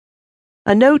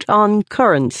A note on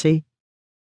currency.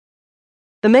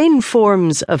 The main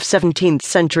forms of 17th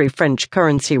century French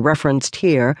currency referenced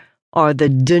here are the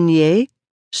denier,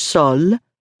 sol,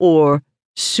 or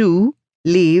sou,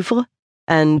 livre,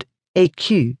 and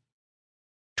écu.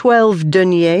 12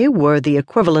 deniers were the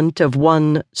equivalent of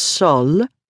 1 sol,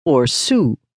 or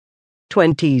sou.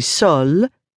 20 sols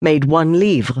made 1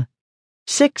 livre.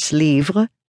 6 livres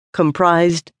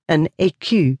comprised an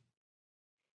écu.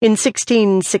 In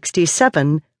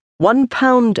 1667, 1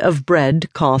 pound of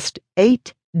bread cost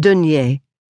 8 deniers.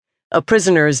 A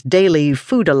prisoner's daily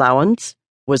food allowance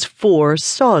was 4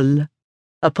 sols.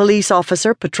 A police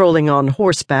officer patrolling on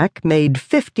horseback made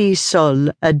 50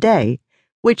 sols a day,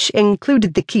 which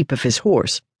included the keep of his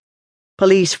horse.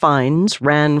 Police fines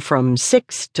ran from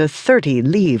 6 to 30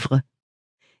 livres.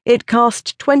 It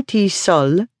cost 20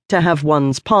 sols to have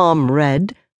one's palm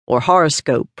read or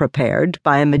horoscope prepared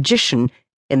by a magician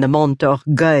in the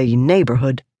Montorgueil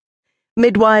neighborhood.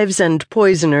 Midwives and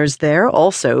poisoners there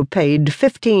also paid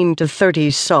 15 to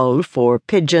 30 sols for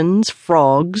pigeons,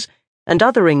 frogs, and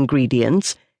other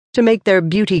ingredients to make their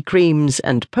beauty creams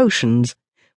and potions,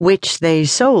 which they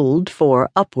sold for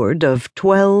upward of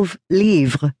 12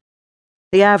 livres.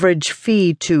 The average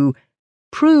fee to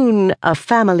prune a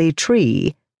family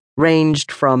tree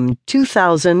ranged from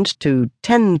 2,000 to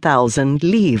 10,000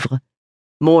 livres,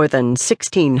 more than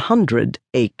 1,600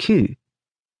 écus.